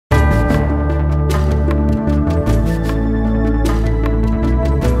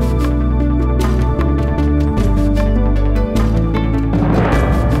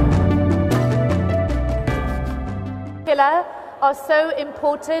are so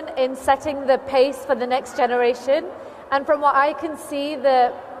important in setting the pace for the next generation. And from what I can see,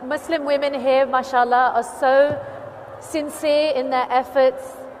 the Muslim women here, mashallah, are so sincere in their efforts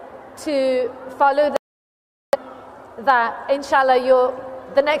to follow that, inshallah,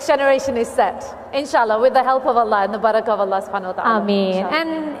 the next generation is set. Inshallah, with the help of Allah and the barakah of Allah subhanahu wa ta'ala. Ameen.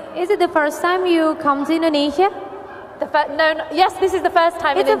 And is it the first time you come to Indonesia? Yes, this is the first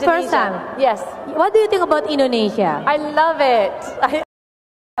time in Indonesia. It's the first time? Yes. What do you think about Indonesia? I love it. I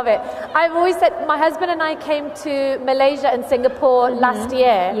love it. I've always said, my husband and I came to Malaysia and Singapore last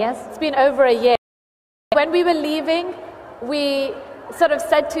year. Yes. It's been over a year. When we were leaving, we sort of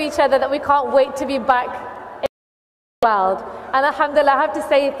said to each other that we can't wait to be back in the world. And alhamdulillah, I have to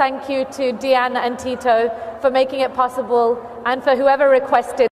say thank you to Diana and Tito for making it possible, and for whoever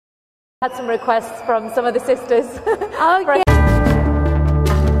requested. I had some requests from some of the sisters. Okay.